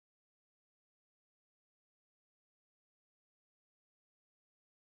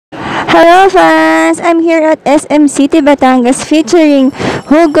Hello fans! I'm here at SM City, Batangas featuring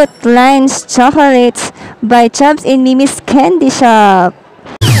HUGOT Lines Chocolates by Chubz in Mimi's Candy Shop.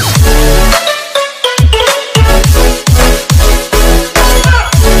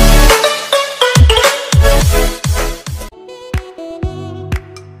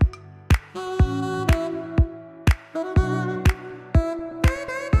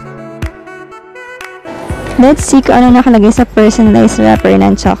 Let's see kung ano nakalagay sa personalized wrapper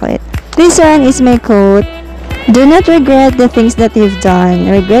ng chocolate. This one is my quote. Do not regret the things that you've done.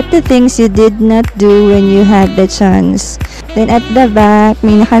 Regret the things you did not do when you had the chance. Then at the back,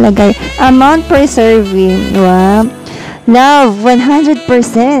 may nakalagay, amount per serving. Wow. Love, 100%.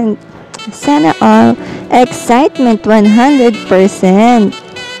 Sana all. Excitement, 100%.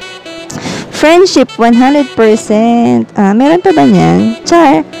 Friendship, 100%. Meron pa ba niyan?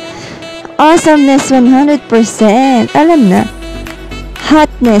 Char. Awesomeness, 100%. Alam na.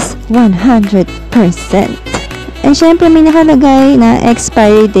 Hotness, 100%. And syempre may nakalagay na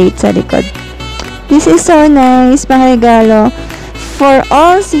expiry date sa likod. This is so nice, pangregalo for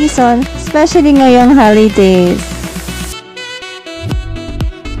all season, especially ngayong holidays.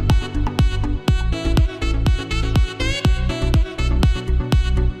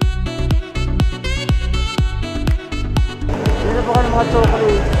 Dito po ka ng mga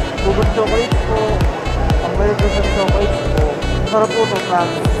chocolate. Hugot chocolates po. Ang bayad ko sa chocolates po. Sarap po ito,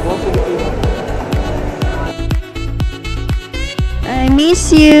 promise. Buong Pilipino. I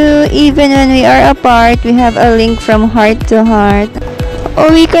miss you. Even when we are apart, we have a link from heart to heart.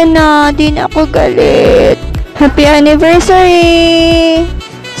 Uwi ka na. Di na ako galit. Happy anniversary!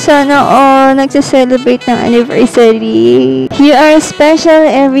 Sana all nagsa-celebrate ng anniversary. You are special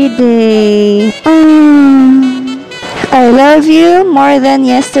every day. I love you more than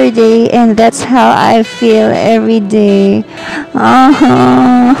yesterday, and that's how I feel every day.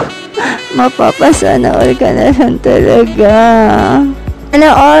 Mapapasana all ka na lang talaga. Sana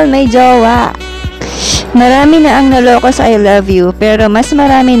all may jowa. Marami na ang naloko sa I love you, pero mas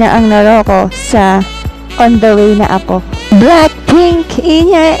marami na ang naloko sa on the way na ako. Blackpink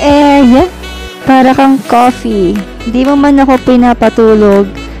in your area. Para kang coffee. Di mo man ako pinapatulog,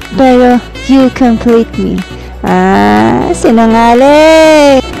 pero you complete me.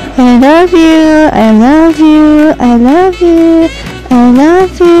 Sinungaling. I love you, I love you, I love you, I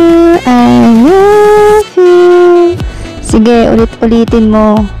love you, I love you. Sige, ulit-ulitin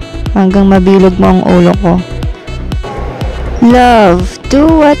mo hanggang mabilog mo ang ulo ko. Love, do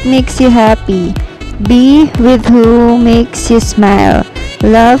what makes you happy. Be with who makes you smile.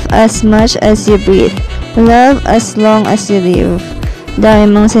 Love as much as you breathe. Love as long as you live. Dami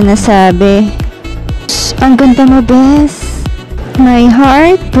mong sinasabi. Ang ganda mo, bes. My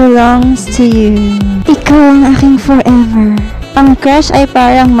heart belongs to you. Ikaw ang aking forever. Ang crush ay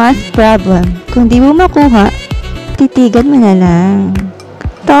parang math problem. Kung di mo makuha, titigan mo na lang.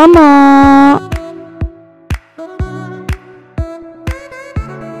 Tama!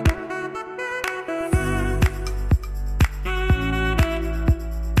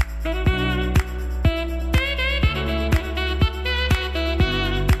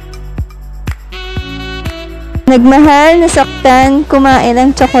 Nagmahal, nasaktan, kumain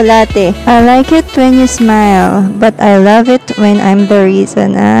ng tsokolate. I like it when you smile, but I love it when I'm the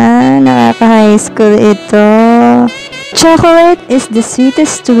reason. Nakaka-high school ito. Chocolate is the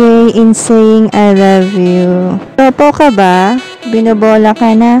sweetest way in saying I love you. Topo ka ba? Binobola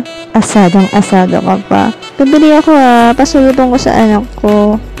ka na? Asadong-asado ka pa. Bibili ako pasulubong ko sa anak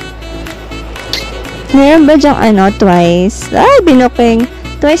ko. Meron ba dyang twice? Ay, binuking.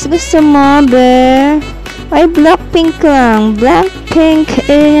 Twice gusto mo, be? Ay, Blackpink lang. Blackpink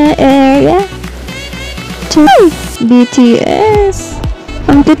in your area. BTS.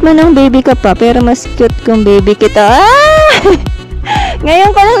 Ang cute mo ng baby ka pa, pero mas cute kung baby kita.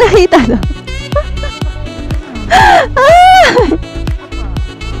 Ngayon ko lang nakita to.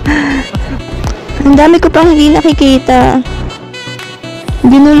 Ang dami ko pang hindi nakikita.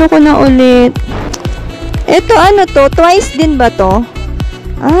 Binulo ko na ulit. Ito to? Twice din ba to?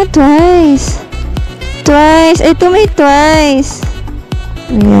 Twice. Twice. Ito may twice.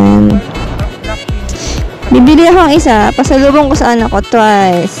 Ayan. Bibili akong isa. Pasalubong ko sa anak ko.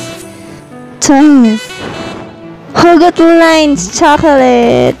 Twice. Twice. HUGOT Lines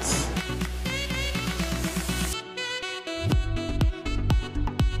Chocolates.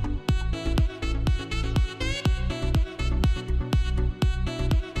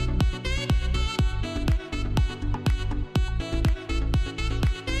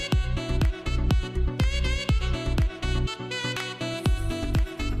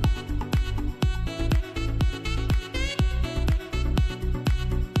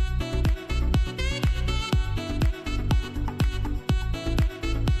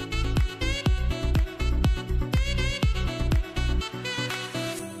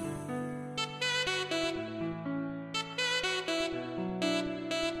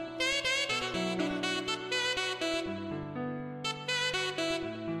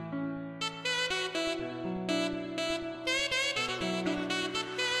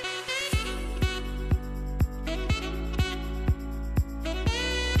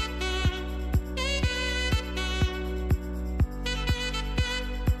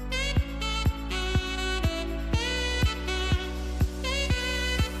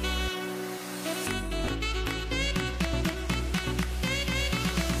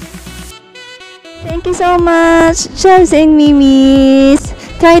 Thank you so much, Chubz and Mimis.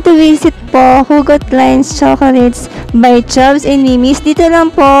 Try to visit po Hugot Lines Chocolates by Chubz and Mimis. Dito lang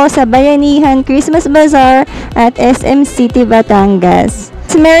po sa Bayanihan Christmas Bazaar at SM City, Batangas.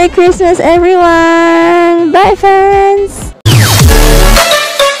 Merry Christmas everyone! Bye fans!